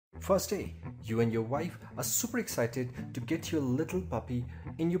First day, you and your wife are super excited to get your little puppy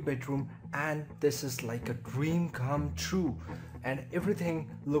in your bedroom, and this is like a dream come true, and everything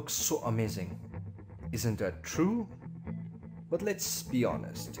looks so amazing. Isn't that true? But let's be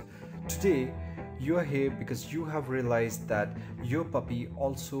honest. Today, you are here because you have realized that your puppy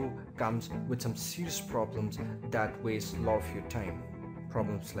also comes with some serious problems that waste a lot of your time.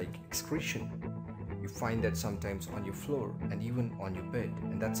 Problems like excretion. You find that sometimes on your floor and even on your bed,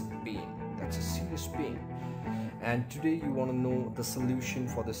 and that's a pain. That's a serious pain. And today you want to know the solution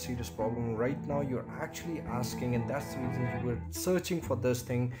for this serious problem. Right now you're actually asking, and that's the reason you were searching for this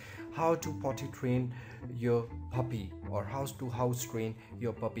thing, how to potty train your puppy or how to house train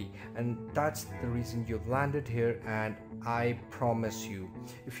your puppy. And that's the reason you've landed here, and I promise you,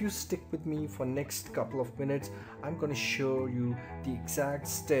 if you stick with me for next couple of minutes, I'm going to show you the exact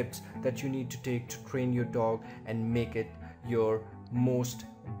steps that you need to take to train your dog and make it your most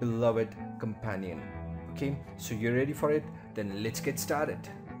beloved companion. Okay, so you're ready for it? Then let's get started.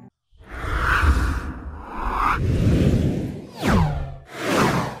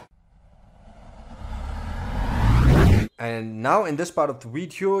 And now in this part of the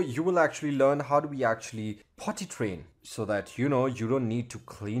video, you will actually learn how do we actually potty train, so that you don't need to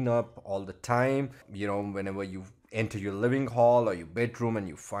clean up all the time. Whenever you enter your living hall or your bedroom and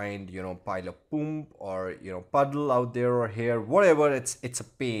you find pile of poop or puddle out there or hair, whatever, it's a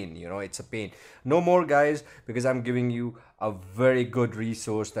pain. It's a pain. No more, guys, because I'm giving you a very good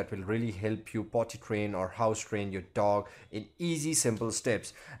resource that will really help you potty train or house train your dog in easy, simple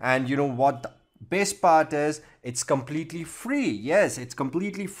steps. And you know what the best part is? It's completely free. Yes, it's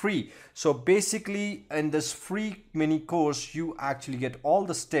completely free. So basically, in this free mini course, you actually get all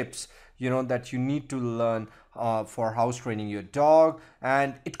the steps that you need to learn for house training your dog.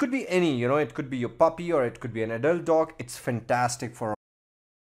 And it could be any, it could be your puppy or it could be an adult dog. It's fantastic for